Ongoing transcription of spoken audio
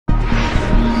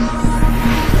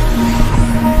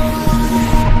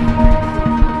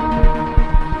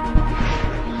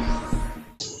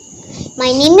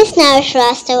My name is Navya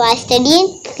Shrivastava. I study in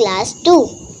class 2.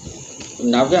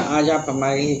 Navya, आज आप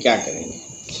हमारे लिए क्या करेंगे?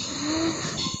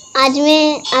 आज मैं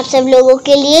आप सब लोगों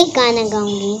के लिए गाना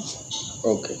गाऊंगी.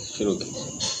 ओके, शुरू कीजिए.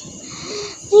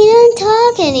 We don't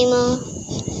talk anymore.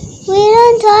 We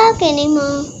don't talk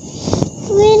anymore.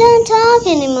 We don't talk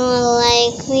anymore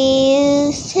like we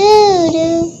used to do.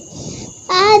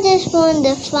 I just want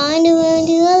to find where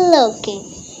you are looking.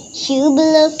 You be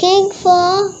looking for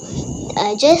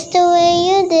just the way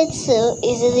you did so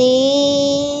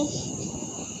easily.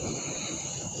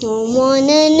 Don't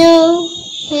wanna know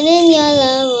when in your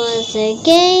love was a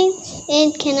game. It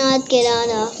cannot get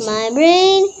out of my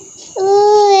brain.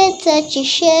 Ooh, it's such a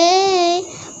shame.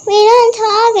 We don't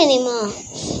talk anymore.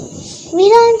 We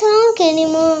don't talk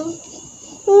anymore.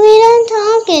 We don't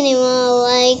talk anymore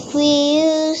like we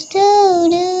used to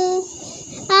do.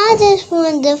 I just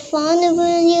want the fun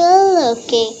when you're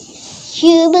looking.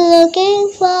 You be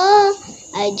looking for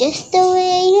just the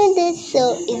way you did so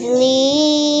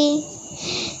easily.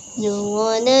 Don't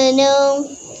wanna know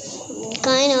what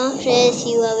kind of dress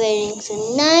you are wearing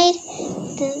tonight.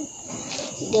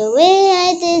 The way I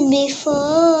did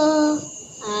before.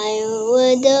 I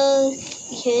overdosed.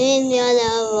 When your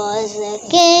love was a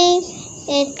game.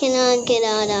 It cannot get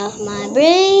out of my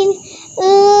brain.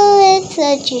 Ooh, it's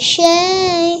such a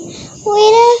shame. We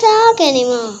don't talk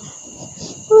anymore.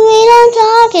 We don't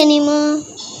talk anymore.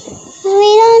 We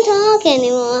don't talk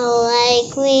anymore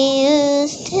like we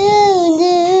used to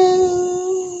do.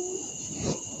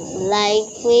 Like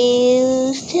we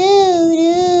used to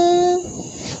do.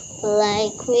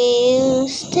 Like we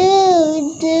used to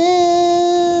do.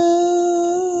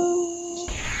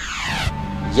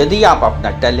 यदि आप अपना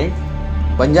talent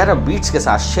Banjara beats के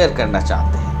साथ share करना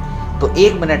चाहते हैं तो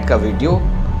 1 minute का वीडियो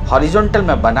हॉरिजॉन्टल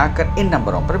में बनाकर इन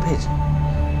नंबरों पर भेजें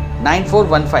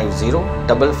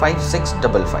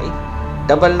 9415055655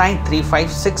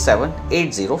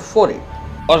 9935678048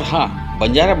 और हाँ,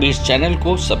 बंजारा बीट्स चैनल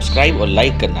को सब्सक्राइब और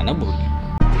लाइक करना न भूलें.